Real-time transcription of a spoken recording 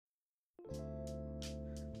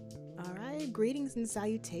Greetings and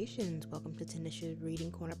salutations. Welcome to Tanisha's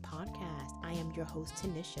Reading Corner podcast. I am your host,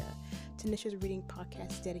 Tanisha. Tanisha's Reading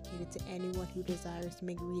podcast is dedicated to anyone who desires to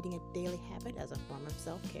make reading a daily habit as a form of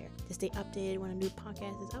self-care. To stay updated when a new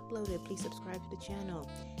podcast is uploaded, please subscribe to the channel.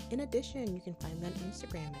 In addition, you can find me on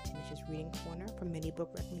Instagram at Tanisha's Reading Corner for many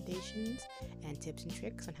book recommendations and tips and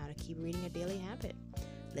tricks on how to keep reading a daily habit.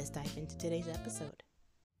 Let's dive into today's episode.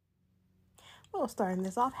 Well, starting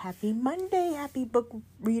this off, happy Monday, happy book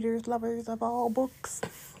readers, lovers of all books.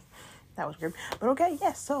 That was weird, but okay,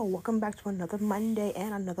 yes, so welcome back to another Monday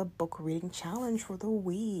and another book reading challenge for the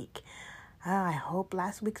week. I hope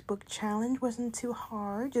last week's book challenge wasn't too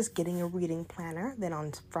hard, just getting a reading planner. Then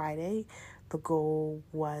on Friday, the goal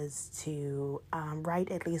was to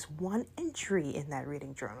write at least one entry in that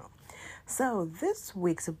reading journal. So this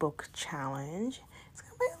week's book challenge is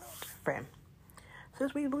going to be a little different.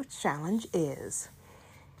 This week's book challenge is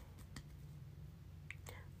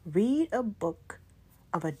read a book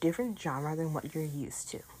of a different genre than what you're used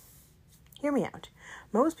to. Hear me out.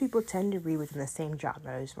 Most people tend to read within the same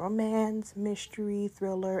genres: romance, mystery,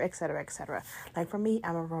 thriller, etc., etc. Like for me,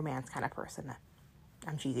 I'm a romance kind of person.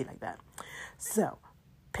 I'm cheesy like that. So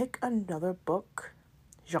pick another book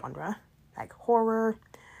genre, like horror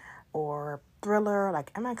or thriller.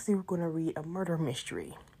 Like I'm actually going to read a murder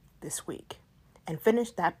mystery this week. And finish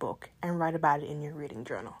that book and write about it in your reading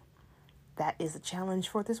journal. That is the challenge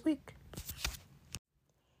for this week.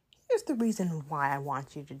 Here's the reason why I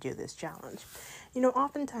want you to do this challenge. You know,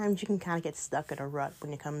 oftentimes you can kind of get stuck in a rut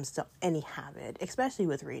when it comes to any habit, especially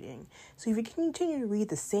with reading. So if you continue to read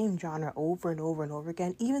the same genre over and over and over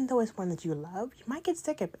again, even though it's one that you love, you might get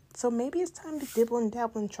sick of it. So maybe it's time to dibble and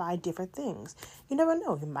dabble and try different things. You never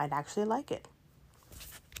know, you might actually like it.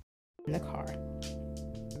 In the car.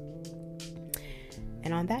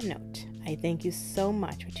 And on that note, I thank you so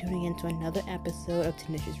much for tuning in to another episode of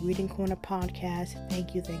Tanisha's Reading Corner podcast.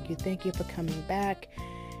 Thank you for coming back.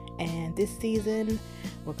 And this season,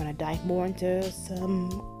 we're going to dive more into some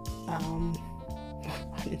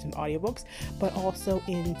audiobooks, but also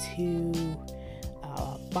into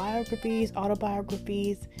biographies,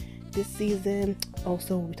 autobiographies. This season,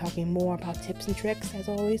 also, we're talking more about tips and tricks, as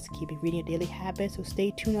always, to keep reading a daily habit. So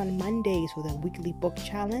stay tuned on Mondays for the weekly book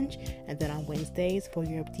challenge, and then on Wednesdays for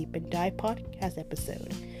your Deep and Dive podcast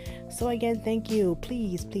episode. So again, thank you.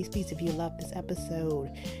 Please, if you love this episode,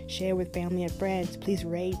 share with family and friends. Please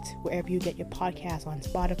rate wherever you get your podcast, on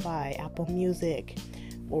Spotify, Apple Music,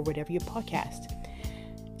 or whatever your podcast.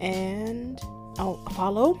 And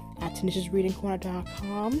follow at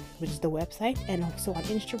Tanisha'sReadingCorner.com, which is the website, and also on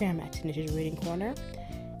Instagram at Tanisha's Reading Corner.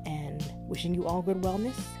 And wishing you all good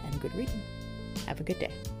wellness and good reading. Have a good day.